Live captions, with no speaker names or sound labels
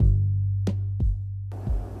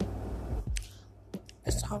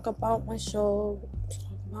Let's talk about my show,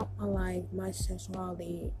 talk about my life, my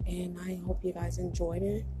sexuality, and I hope you guys enjoyed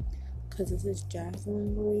it. Because this is Jazzy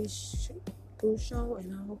and Goode show,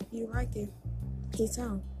 and I hope you like it. Peace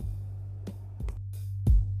out.